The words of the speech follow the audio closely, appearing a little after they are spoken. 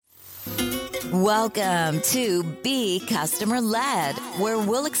Welcome to Be Customer Led, where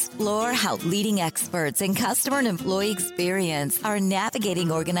we'll explore how leading experts in customer and employee experience are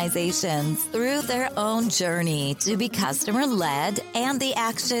navigating organizations through their own journey to be customer led and the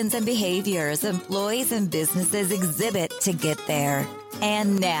actions and behaviors employees and businesses exhibit to get there.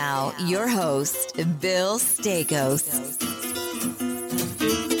 And now, your host, Bill Staikos.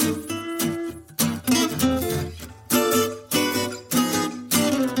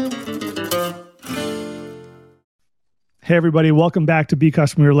 Hey, everybody. Welcome back to Be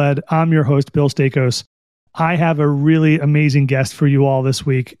Customer Led. I'm your host, Bill Staikos. I have a really amazing guest for you all this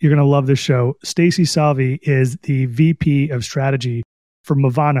week. You're going to love this show. Stacy Salvi is the VP of Strategy for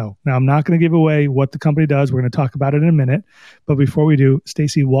Movano. Now, I'm not going to give away what the company does. We're going to talk about it in a minute. But before we do,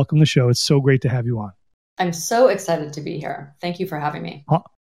 Stacy, welcome to the show. It's so great to have you on. I'm so excited to be here. Thank you for having me.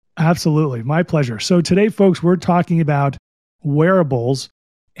 Absolutely. My pleasure. So today, folks, we're talking about wearables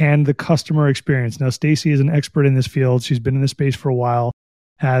and the customer experience. Now, Stacy is an expert in this field. She's been in this space for a while.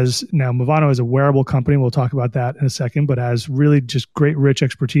 Now Movano is a wearable company. We'll talk about that in a second, but has really just great, rich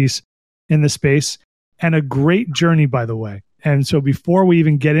expertise in this space and a great journey, by the way. And so before we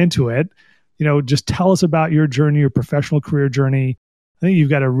even get into it, just tell us about your journey, your professional career journey. I think you've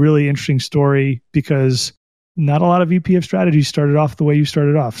got a really interesting story because not a lot of VP of strategy started off the way you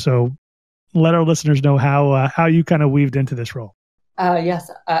started off. So let our listeners know how you kind of weaved into this role. Yes,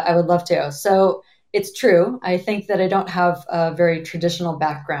 I would love to. So it's true. I think that I don't have a very traditional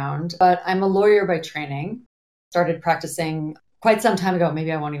background, but I'm a lawyer by training. Started practicing quite some time ago.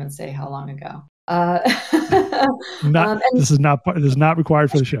 Maybe I won't even say how long ago. This is not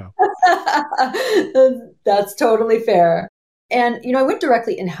required for the show. That's totally fair. And, I went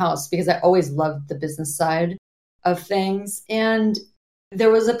directly in-house because I always loved the business side of things. And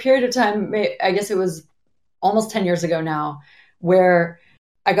there was a period of time, I guess it was almost 10 years ago now, where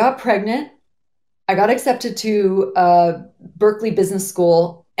I got pregnant, I got accepted to Berkeley Business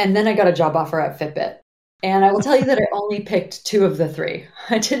School, and then I got a job offer at Fitbit. And I will tell you that I only picked 2 of the 3.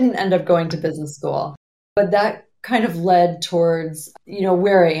 I didn't end up going to business school, but that kind of led towards,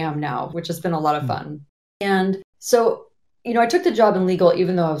 where I am now, which has been a lot of fun. And so, I took the job in legal,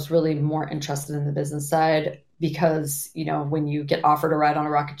 even though I was really more interested in the business side, because, when you get offered a ride on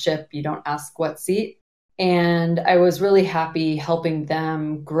a rocket ship, you don't ask what seat. And I was really happy helping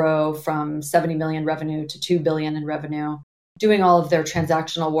them grow from 70 million revenue to 2 billion in revenue, doing all of their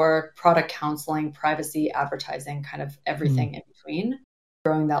transactional work, product counseling, privacy, advertising, kind of everything in between,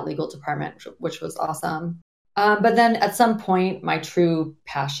 growing that legal department, which was awesome. But then at some point, my true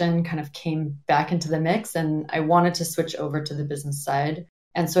passion kind of came back into the mix and I wanted to switch over to the business side.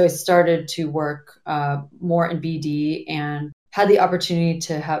 And so I started to work more in BD and had the opportunity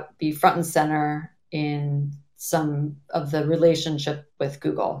to be front and center in some of the relationship with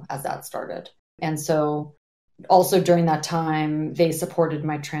Google as that started. And so also during that time, they supported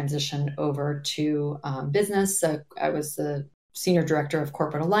my transition over to business. So I was the senior director of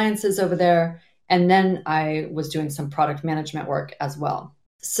corporate alliances over there. And then I was doing some product management work as well.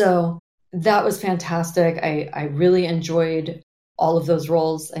 So that was fantastic. I really enjoyed all of those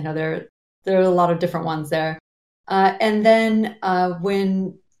roles. I know there are a lot of different ones there. And then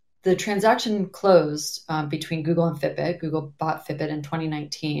when the transaction closed between Google and Fitbit. Google bought Fitbit in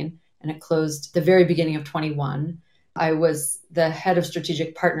 2019, and it closed the very beginning of 21. I was the head of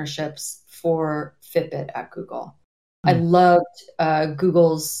strategic partnerships for Fitbit at Google. I loved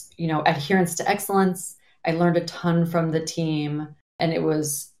Google's, adherence to excellence. I learned a ton from the team, and it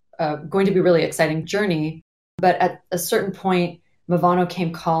was going to be a really exciting journey. But at a certain point, Movano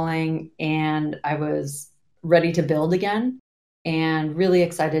came calling, and I was ready to build again. And really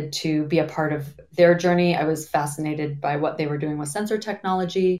excited to be a part of their journey. I was fascinated by what they were doing with sensor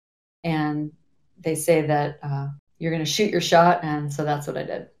technology. And they say that you're going to shoot your shot. And so that's what I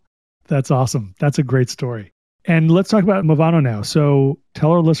did. That's awesome. That's a great story. And let's talk about Movano now. So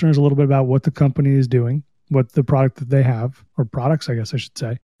tell our listeners a little bit about what the company is doing, what the product that they have, or products, I guess I should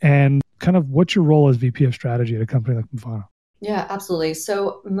say, and kind of what's your role as VP of strategy at a company like Movano? Yeah, absolutely.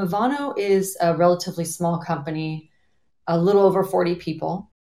 So Movano is a relatively small company, a little over 40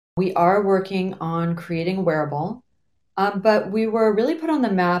 people. We are working on creating a wearable, but we were really put on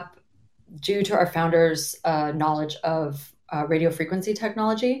the map due to our founders' knowledge of radio frequency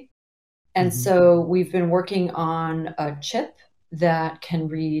technology. And so we've been working on a chip that can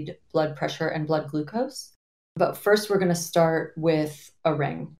read blood pressure and blood glucose. But first, we're going to start with a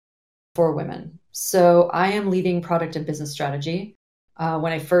ring for women. So I am leading product and business strategy.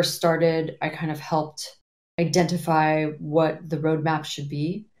 When I first started, I kind of helped identify what the roadmap should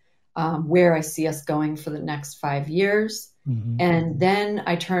be, where I see us going for the next 5 years. And then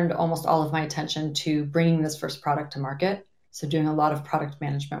I turned almost all of my attention to bringing this first product to market. So doing a lot of product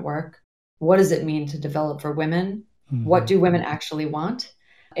management work. What does it mean to develop for women? What do women actually want?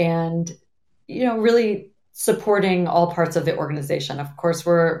 And, really supporting all parts of the organization. Of course,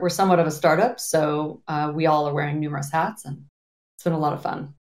 we're somewhat of a startup, so we all are wearing numerous hats, and it's been a lot of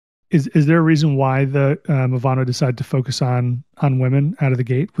fun. Is there a reason why the Movano decided to focus on women out of the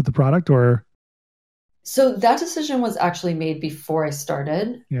gate with the product, or? So that decision was actually made before I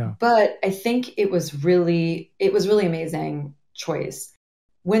started. Yeah. But I think it was really amazing choice.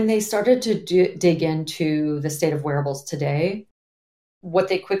 When they started to dig into the state of wearables today, what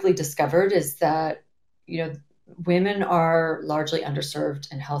they quickly discovered is that, women are largely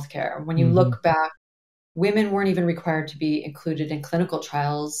underserved in healthcare. When you look back, women weren't even required to be included in clinical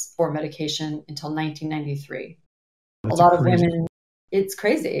trials for medication until 1993. That's a lot crazy. of women, it's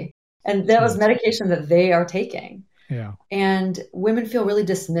crazy. And that was medication that they are taking. Yeah. And women feel really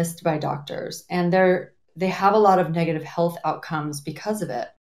dismissed by doctors, and they have a lot of negative health outcomes because of it.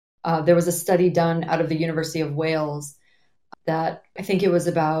 There was a study done out of the University of Wales that I think it was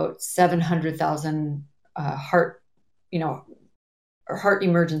about 700,000 heart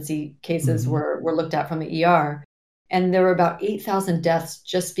emergency cases were looked at from the ER. And there were about 8,000 deaths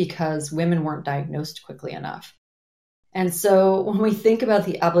just because women weren't diagnosed quickly enough. And so when we think about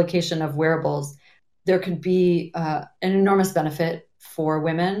the application of wearables, there could be an enormous benefit for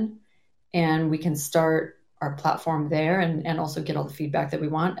women, and we can start our platform there and also get all the feedback that we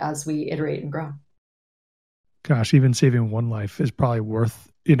want as we iterate and grow. Gosh, even saving one life is probably worth,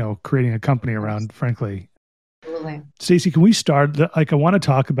 creating a company around, frankly. Absolutely. Stacey, can we start? I want to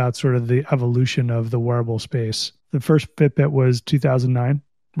talk about sort of the evolution of the wearable space. The first Fitbit was 2009,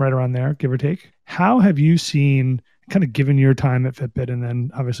 right around there, give or take. How have you seen, kind of given your time at Fitbit and then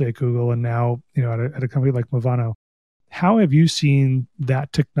obviously at Google and now, at a company like Movano, how have you seen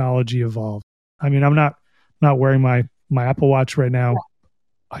that technology evolve? I mean, I'm not wearing my Apple Watch right now.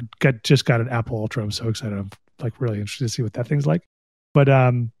 I just got an Apple Ultra. I'm so excited. I'm really interested to see what that thing's like. But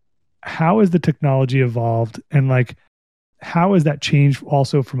how has the technology evolved, and how has that changed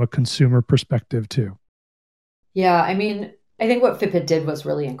also from a consumer perspective too? Yeah, I mean, I think what Fitbit did was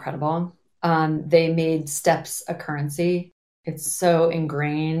really incredible. They made steps a currency. It's so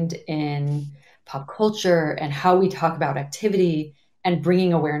ingrained in pop culture and how we talk about activity and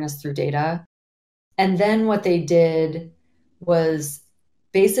bringing awareness through data. And then what they did was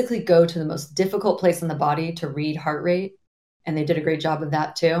basically go to the most difficult place in the body to read heart rate. And they did a great job of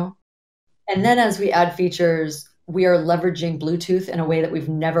that too. And then as we add features, we are leveraging Bluetooth in a way that we've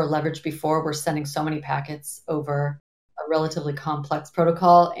never leveraged before. We're sending so many packets over a relatively complex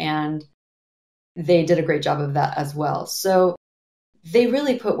protocol, and they did a great job of that as well. So they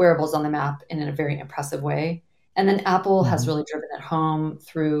really put wearables on the map in a very impressive way. And then Apple has really driven it home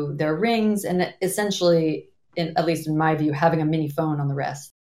through their rings and essentially, at least in my view, having a mini phone on the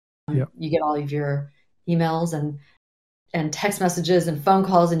wrist. Yep. You get all of your emails and text messages and phone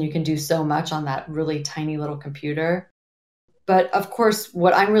calls, and you can do so much on that really tiny little computer. But of course,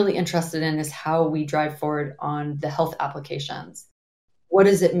 what I'm really interested in is how we drive forward on the health applications. What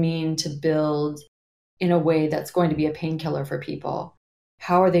does it mean to build in a way that's going to be a painkiller for people?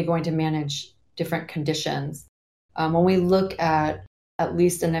 How are they going to manage different conditions? When we look at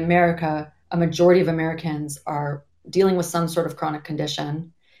least in America, a majority of Americans are dealing with some sort of chronic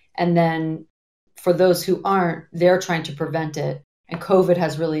condition. And then for those who aren't, they're trying to prevent it. And COVID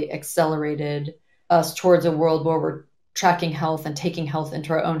has really accelerated us towards a world where we're tracking health, and taking health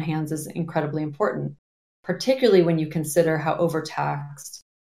into our own hands is incredibly important, particularly when you consider how overtaxed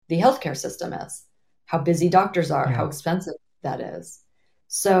the healthcare system is, how busy doctors are, how expensive that is.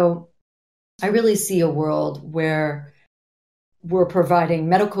 So I really see a world where we're providing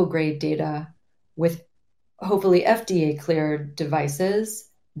medical grade data with hopefully FDA cleared devices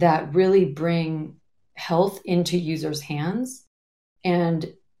that really bring health into users' hands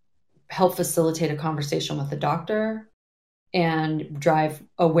and help facilitate a conversation with the doctor and drive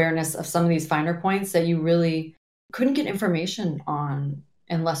awareness of some of these finer points that you really couldn't get information on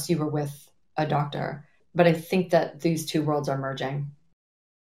unless you were with a doctor. But I think that these two worlds are merging.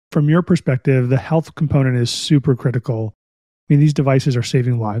 From your perspective, the health component is super critical. I mean, these devices are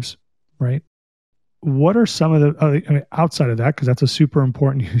saving lives, right? What are some of the, outside of that, because that's a super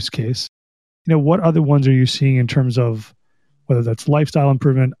important use case, what other ones are you seeing in terms of whether that's lifestyle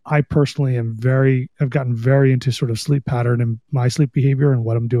improvement? I personally have gotten very into sort of sleep pattern and my sleep behavior and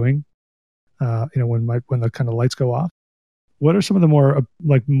what I'm doing, when the kind of lights go off. What are some of the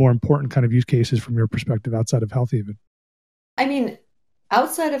more important kind of use cases from your perspective outside of health even? I mean,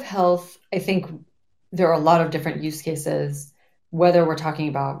 outside of health, I think there are a lot of different use cases, whether we're talking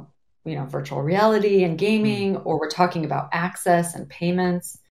about, virtual reality and gaming, or we're talking about access and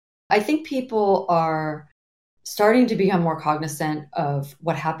payments. I think people are starting to become more cognizant of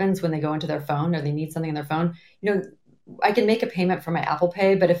what happens when they go into their phone or they need something in their phone. I can make a payment for my Apple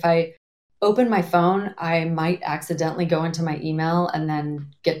Pay, but if I open my phone, I might accidentally go into my email and then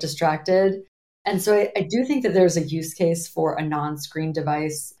get distracted. And so I do think that there's a use case for a non-screen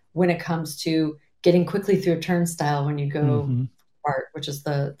device when it comes to getting quickly through a turnstile when you go BART, which is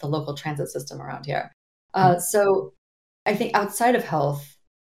the local transit system around here. So I think outside of health,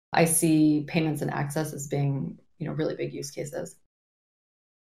 I see payments and access as being, really big use cases.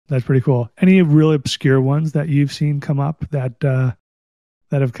 That's pretty cool. Any really obscure ones that you've seen come up that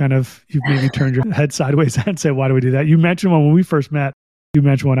have kind of, you've maybe turned your head sideways and say, why do we do that? You mentioned one when we first met. You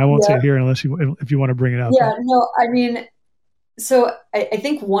mentioned one. I won't say it here unless if you want to bring it up. Yeah, no, I mean, so I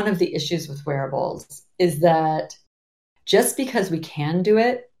think one of the issues with wearables is that just because we can do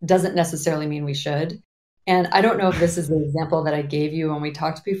it doesn't necessarily mean we should. And I don't know if this is the example that I gave you when we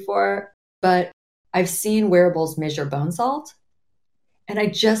talked before, but I've seen wearables measure bone salt. And I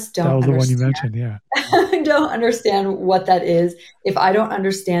just don't understand. That was the one you mentioned, yeah. I don't understand what that is. If I don't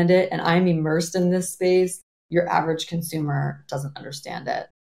understand it and I'm immersed in this space, your average consumer doesn't understand it.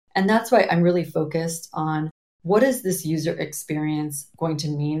 And that's why I'm really focused on what is this user experience going to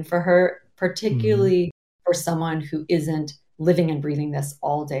mean for her, particularly for someone who isn't living and breathing this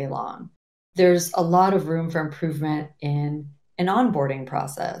all day long. There's a lot of room for improvement in an onboarding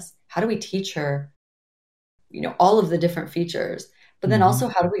process. How do we teach her, all of the different features? But then also,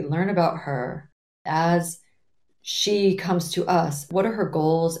 how do we learn about her as she comes to us? What are her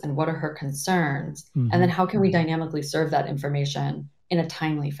goals and what are her concerns? And then how can we dynamically serve that information in a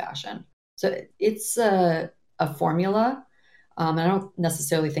timely fashion? So it's a formula. I don't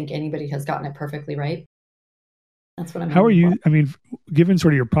necessarily think anybody has gotten it perfectly right. That's what I'm. How are you? I mean, given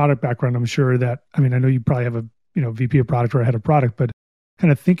sort of your product background, I'm sure that, I know you probably have a, VP of product or a head of product, but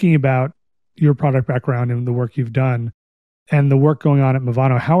kind of thinking about your product background and the work you've done and the work going on at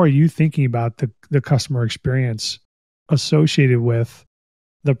Movano, how are you thinking about the customer experience associated with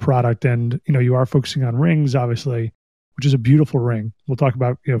the product? And, you are focusing on rings, obviously, which is a beautiful ring. We'll talk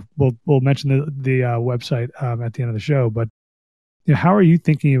about, we'll mention the website at the end of the show, but how are you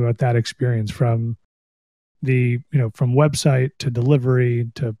thinking about that experience from from website to delivery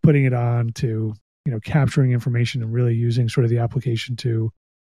to putting it on to, capturing information and really using sort of the application to,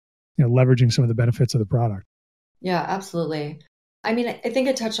 leveraging some of the benefits of the product? Yeah, absolutely. I think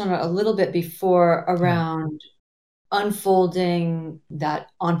I touched on it a little bit before around unfolding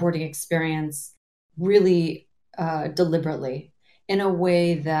that onboarding experience really deliberately in a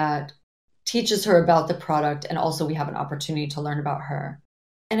way that teaches her about the product, and also we have an opportunity to learn about her.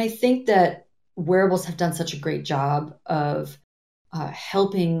 And I think that wearables have done such a great job of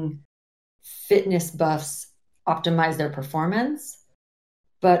helping fitness buffs optimize their performance.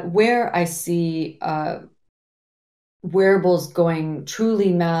 But where I see wearables going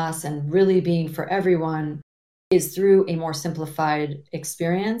truly mass and really being for everyone is through a more simplified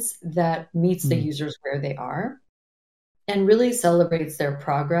experience that meets the users where they are and really celebrates their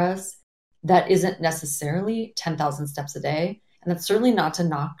progress. That isn't necessarily 10,000 steps a day. And that's certainly not to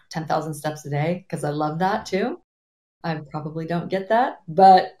knock 10,000 steps a day, because I love that too. I probably don't get that,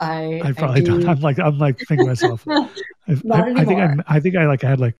 but I probably don't. I'm like thinking to myself. I think I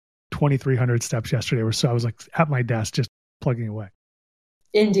had like 2,300 steps yesterday or so. I was like at my desk just plugging away.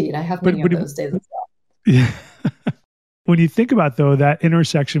 Indeed, I have many of those days as well. Yeah. When you think about, though, that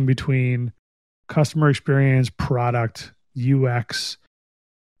intersection between customer experience, product, UX,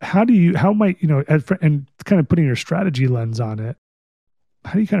 how might, and kind of putting your strategy lens on it,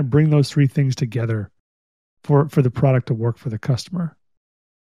 how do you kind of bring those three things together for the product to work for the customer?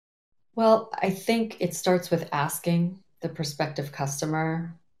 Well, I think it starts with asking the prospective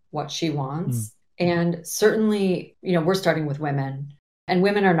customer what she wants. And certainly, we're starting with women, and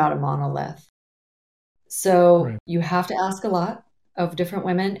women are not a monolith. So you have to ask a lot of different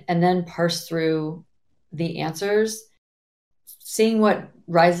women and then parse through the answers, seeing what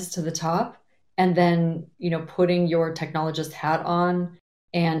rises to the top, and then, putting your technologist hat on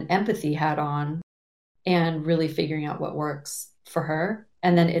and empathy hat on and really figuring out what works for her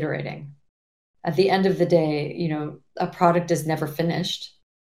and then iterating. At the end of the day, a product is never finished.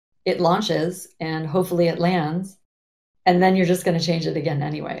 It launches and hopefully it lands, and then you're just going to change it again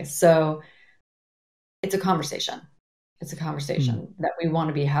anyway. So it's a conversation. It's a conversation that we want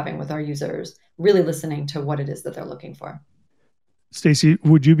to be having with our users, really listening to what it is that they're looking for. Stacey,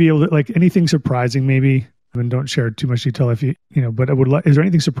 would you be able to, like, anything surprising maybe And don't share too much detail if but is there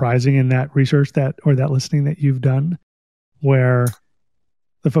anything surprising in that research or that listening that you've done where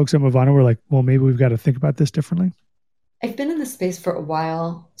the folks at Movano were like, well, maybe we've got to think about this differently? I've been in the space for a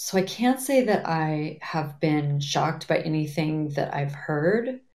while, so I can't say that I have been shocked by anything that I've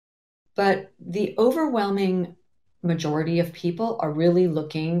heard, but the overwhelming majority of people are really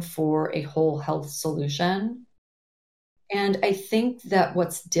looking for a whole health solution. And I think that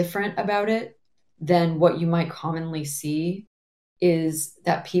what's different about it than what you might commonly see is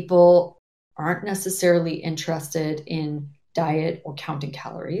that people aren't necessarily interested in diet or counting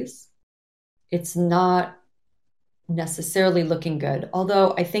calories. It's not necessarily looking good,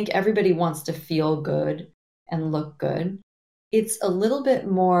 although I think everybody wants to feel good and look good. It's a little bit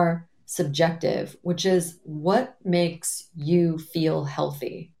more subjective, which is what makes you feel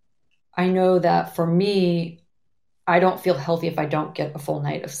healthy. I know that for me, I don't feel healthy if I don't get a full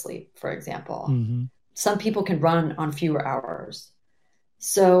night of sleep, for example. Mm-hmm. Some people can run on fewer hours.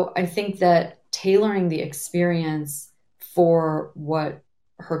 So I think that tailoring the experience for what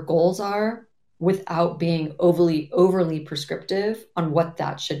her goals are without being overly prescriptive on what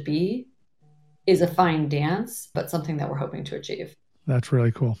that should be is a fine dance, but something that we're hoping to achieve. That's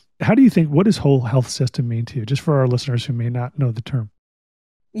really cool. How do you think, what does whole health system mean to you? Just for our listeners who may not know the term.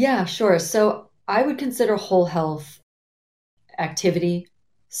 Yeah, sure. So I would consider whole health activity,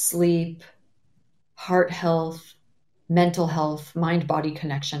 sleep, heart health, mental health, mind-body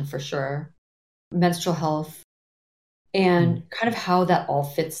connection for sure, menstrual health, and kind of how that all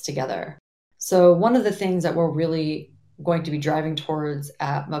fits together. So one of the things that we're really going to be driving towards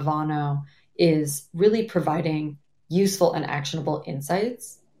at Movano is really providing useful and actionable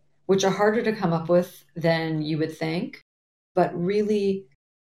insights, which are harder to come up with than you would think, but really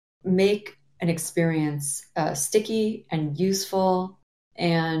make an experience sticky and useful.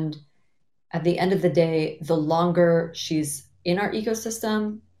 And at the end of the day, the longer she's in our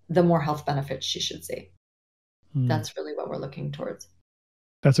ecosystem, the more health benefits she should see. That's really what we're looking towards.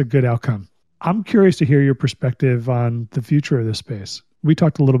 That's a good outcome. I'm curious to hear your perspective on the future of this space. We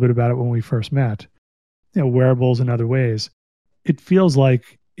talked a little bit about it when we first met, wearables and other ways. It feels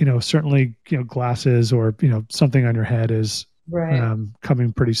like, certainly, glasses or, something on your head is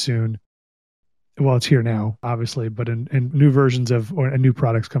coming pretty soon. Well, it's here now, obviously, but in new versions or new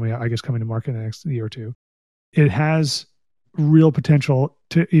products coming out, I guess coming to market in the next year or two. It has real potential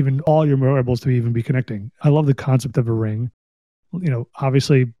to even all your wearables to even be connecting. I love the concept of a ring,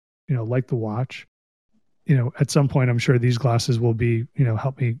 obviously, like the watch, at some point, I'm sure these glasses will be,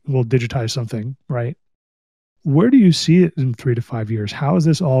 will digitize something, right? Where do you see it in 3 to 5 years? How is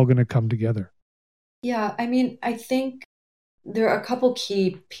this all going to come together? Yeah, I think there are a couple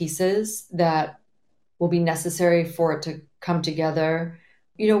key pieces that will be necessary for it to come together.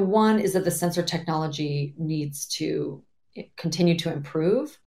 One is that the sensor technology needs to continue to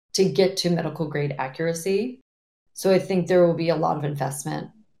improve to get to medical grade accuracy. So I think there will be a lot of investment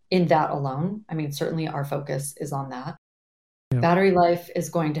in that alone. Certainly our focus is on that. Yeah. Battery life is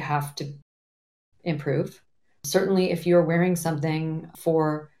going to have to improve. Certainly if you're wearing something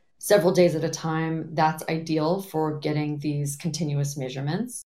for several days at a time, that's ideal for getting these continuous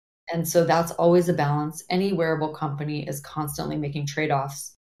measurements. And so that's always a balance. Any wearable company is constantly making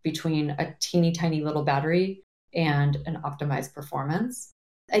trade-offs between a teeny tiny little battery and an optimized performance.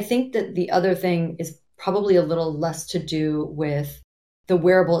 I think that the other thing is probably a little less to do with the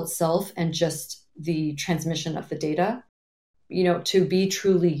wearable itself and just the transmission of the data. To be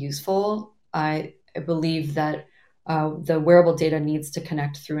truly useful, I believe that the wearable data needs to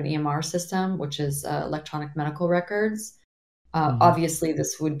connect through an EMR system, which is electronic medical records. Obviously,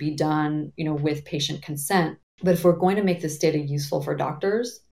 this would be done, with patient consent. But if we're going to make this data useful for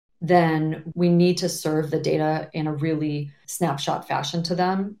doctors, then we need to serve the data in a really snapshot fashion to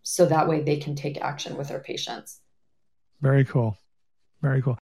them, so that way they can take action with their patients. Very cool. Very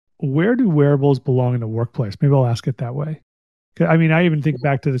cool. Where do wearables belong in the workplace? Maybe I'll ask it that way. I even think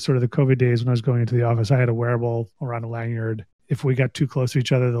back to the sort of the COVID days when I was going into the office. I had a wearable around a lanyard. If we got too close to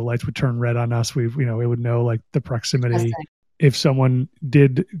each other, the lights would turn red on us. It would know like the proximity. If someone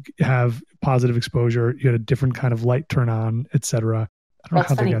did have positive exposure, you had a different kind of light turn on, et cetera. I don't know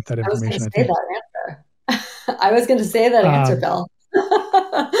how they got that information. I was going to say that answer, Bill.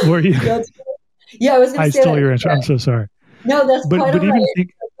 Were you? Yeah, I was going to say that. I stole your answer. I'm so sorry. No, that's quite all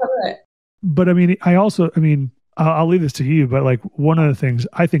right. But I'll leave this to you, but like one of the things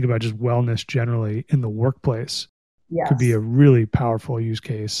I think about just wellness generally in the workplace could be a really powerful use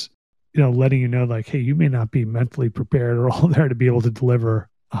case, letting you know like, hey, you may not be mentally prepared or all there to be able to deliver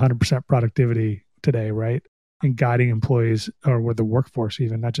 100% productivity today, right? And guiding employees or with the workforce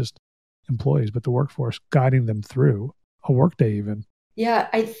even, not just employees, but the workforce, guiding them through a workday even. Yeah,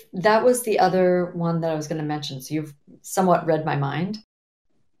 that was the other one that I was going to mention. So you've somewhat read my mind.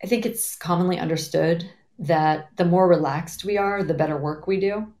 I think it's commonly understood that the more relaxed we are, the better work we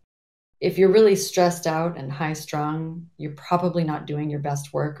do. If you're really stressed out and high strung, you're probably not doing your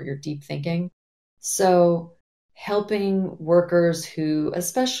best work or your deep thinking. So helping workers who,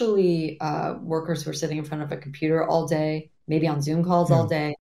 especially workers who are sitting in front of a computer all day, maybe on Zoom calls all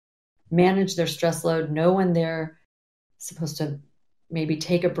day, manage their stress load, know when they're supposed to maybe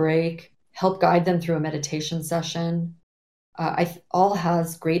take a break, help guide them through a meditation session. All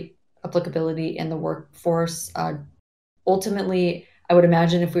has great applicability in the workforce. Ultimately, I would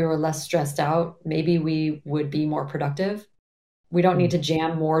imagine if we were less stressed out, maybe we would be more productive. We don't need to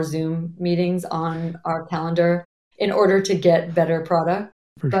jam more Zoom meetings on our calendar in order to get better product.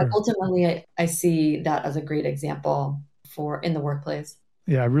 But ultimately, I see that as a great example in the workplace.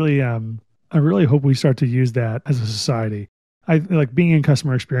 Yeah, I really hope we start to use that as a society. I like being in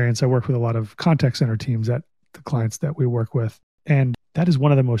customer experience. I work with a lot of contact center teams at the clients that we work with. And that is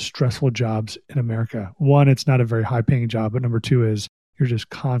one of the most stressful jobs in America. One, it's not a very high paying job, but number two is you're just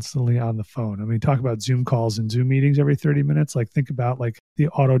constantly on the phone. I mean, talk about Zoom calls and Zoom meetings every 30 minutes. Like think about like the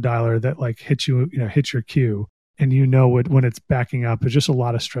auto dialer that like hits your queue and when it's backing up. There's just a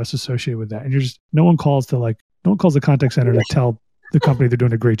lot of stress associated with that. And no one calls the contact center to tell the company they're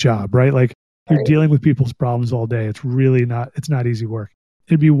doing a great job, right? Like you're dealing with people's problems all day. It's not easy work.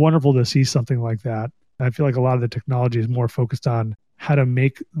 It'd be wonderful to see something like that. I feel like a lot of the technology is more focused on how to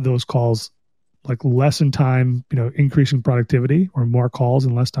make those calls like less in time, increasing productivity or more calls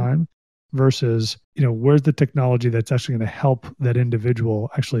in less time versus, where's the technology that's actually going to help that individual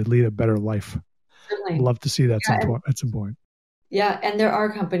actually lead a better life. Certainly. I'd love to see that at some point. Yeah. And there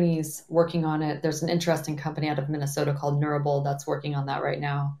are companies working on it. There's an interesting company out of Minnesota called Neurable that's working on that right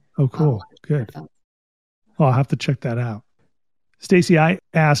now. Oh, cool. Good. Well, I'll have to check that out. Stacey, I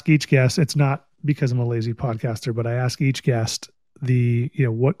ask each guest, it's not because I'm a lazy podcaster, but I ask each guest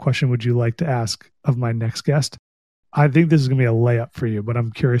what question would you like to ask of my next guest? I think this is going to be a layup for you, but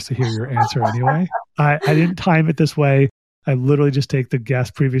I'm curious to hear your answer anyway. I didn't time it this way. I literally just take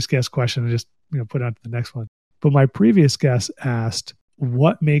the previous guest question and just put it on to the next one. But my previous guest asked,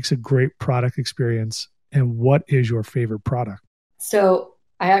 what makes a great product experience and what is your favorite product? So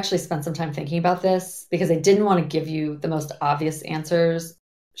I actually spent some time thinking about this because I didn't want to give you the most obvious answers.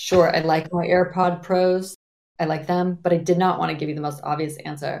 Sure, I like my AirPod Pros. I like them, but I did not want to give you the most obvious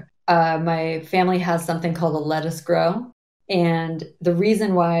answer. My family has something called a Lettuce Grow. And the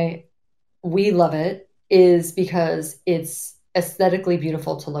reason why we love it is because it's aesthetically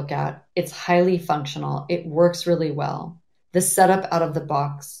beautiful to look at. It's highly functional. It works really well. The setup out of the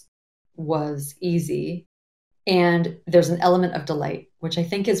box was easy. And there's an element of delight, which I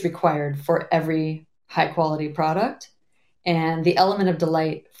think is required for every high quality product. And the element of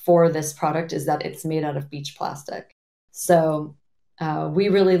delight for this product is that it's made out of beach plastic. So we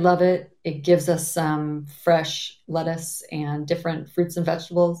really love it. It gives us some fresh lettuce and different fruits and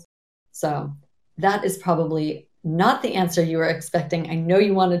vegetables. So that is probably not the answer you were expecting. I know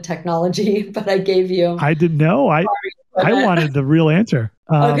you wanted technology, but I gave you. I didn't know. I wanted the real answer.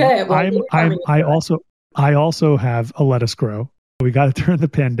 Okay. Well, I also have a Lettuce Grow. We got it during the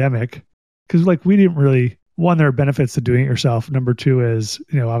pandemic because we didn't really. One, there are benefits to doing it yourself. Number two is,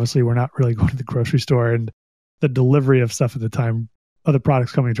 obviously we're not really going to the grocery store and the delivery of stuff at the time, other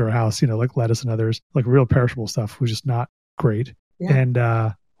products coming to our house, like lettuce and others, like real perishable stuff was just not great. Yeah.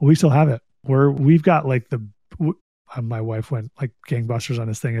 And we still have it. We've got my wife went like gangbusters on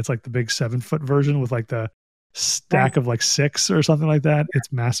this thing. It's like the big 7-foot version with like the stack of like 6 or something like that.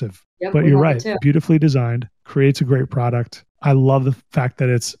 It's massive. Yep, but you're right. Beautifully designed, creates a great product. I love the fact that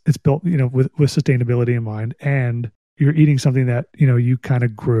it's built, with sustainability in mind, and you're eating something that, you kind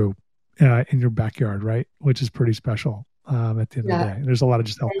of grew in your backyard, right? Which is pretty special at the end of the day. And there's a lot of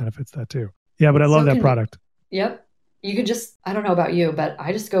just health benefits to that too. Yeah, but I love that product. Yep. You could I don't know about you, but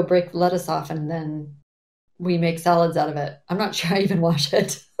I just go break lettuce off and then we make salads out of it. I'm not sure I even wash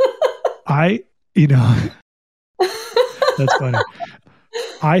it. That's funny.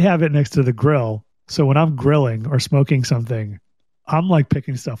 I have it next to the grill. So when I'm grilling or smoking something, I'm like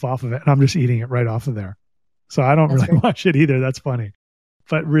picking stuff off of it and I'm just eating it right off of there. So I don't really wash it either. That's funny.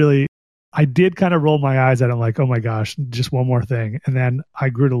 But really, I did kind of roll my eyes at it like, oh my gosh, just one more thing. And then I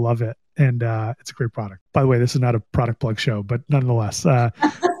grew to love it. And it's a great product. By the way, this is not a product plug show, but nonetheless,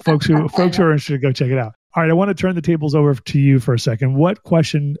 folks who are interested, go check it out. All right. I want to turn the tables over to you for a second. What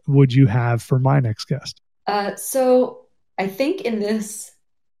question would you have for my next guest? So I think in this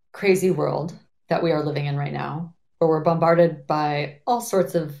crazy world that we are living in right now, where we're bombarded by all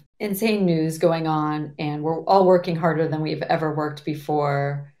sorts of insane news going on, and we're all working harder than we've ever worked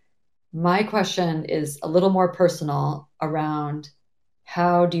before. My question is a little more personal around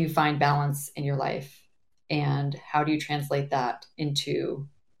how do you find balance in your life, and how do you translate that into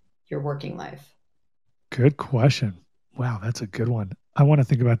your working life? Good question. Wow, that's a good one. I want to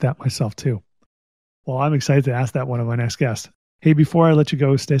think about that myself too. Well, I'm excited to ask that one of my next guests. Hey, before I let you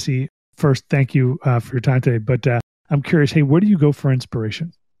go, Stacey, first, thank you for your time today. But I'm curious, hey, where do you go for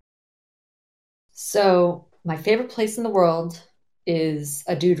inspiration? So my favorite place in the world is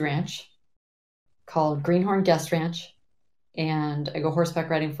a dude ranch called Greenhorn Guest Ranch. And I go horseback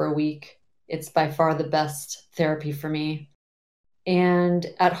riding for a week. It's by far the best therapy for me. And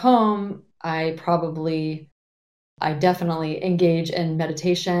at home, I definitely engage in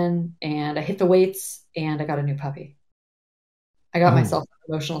meditation, and I hit the weights, and I got a new puppy. I got myself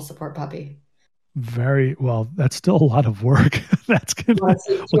an emotional support puppy. Very well. That's still a lot of work. That's good. What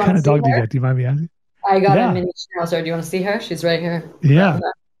kind of dog do you get? Do you mind me asking? I got a mini schnauzer. Do you want to see her? She's right here. Yeah.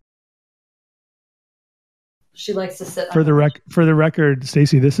 She likes to sit. For the record,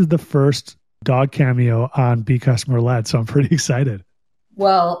 Stacey, this is the first dog cameo on Be Customer Led, so I'm pretty excited.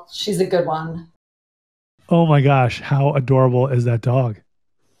 Well, she's a good one. Oh my gosh, how adorable is that dog?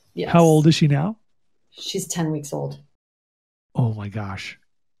 Yes. How old is she now? She's 10 weeks old. Oh my gosh.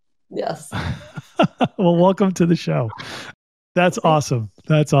 Yes. Well, welcome to the show. That's awesome.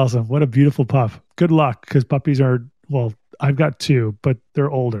 That's awesome. What a beautiful pup. Good luck, because puppies are, well, I've got two, but they're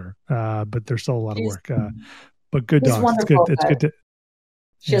older, but they're still a lot of work. But good dogs. It's good. It's good to.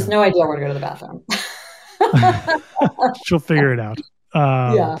 She has no idea where to go to the bathroom. She'll figure it out.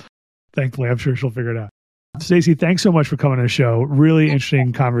 Yeah. Thankfully, I'm sure she'll figure it out. Stacey, thanks so much for coming on the show. Really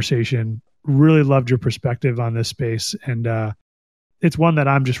interesting conversation. Really loved your perspective on this space. And it's one that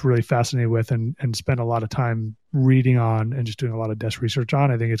I'm just really fascinated with and spend a lot of time reading on and just doing a lot of desk research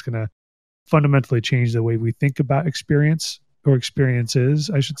on. I think it's going to fundamentally change the way we think about experience, or experiences,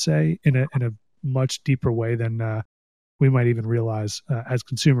 I should say, in a much deeper way than we might even realize as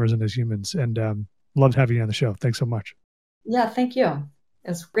consumers and as humans. And loved having you on the show. Thanks so much. Yeah, thank you.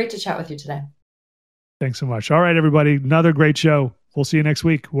 It's great to chat with you today. Thanks so much. All right, everybody. Another great show. We'll see you next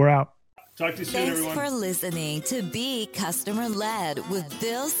week. We're out. Talk to you soon, everyone. Thanks for listening to Be Customer Led with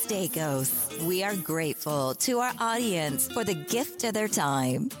Bill Stakos. We are grateful to our audience for the gift of their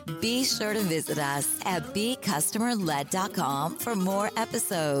time. Be sure to visit us at becustomerled.com for more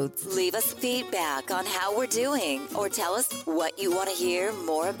episodes. Leave us feedback on how we're doing, or tell us what you want to hear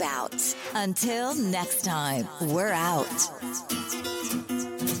more about. Until next time, we're out.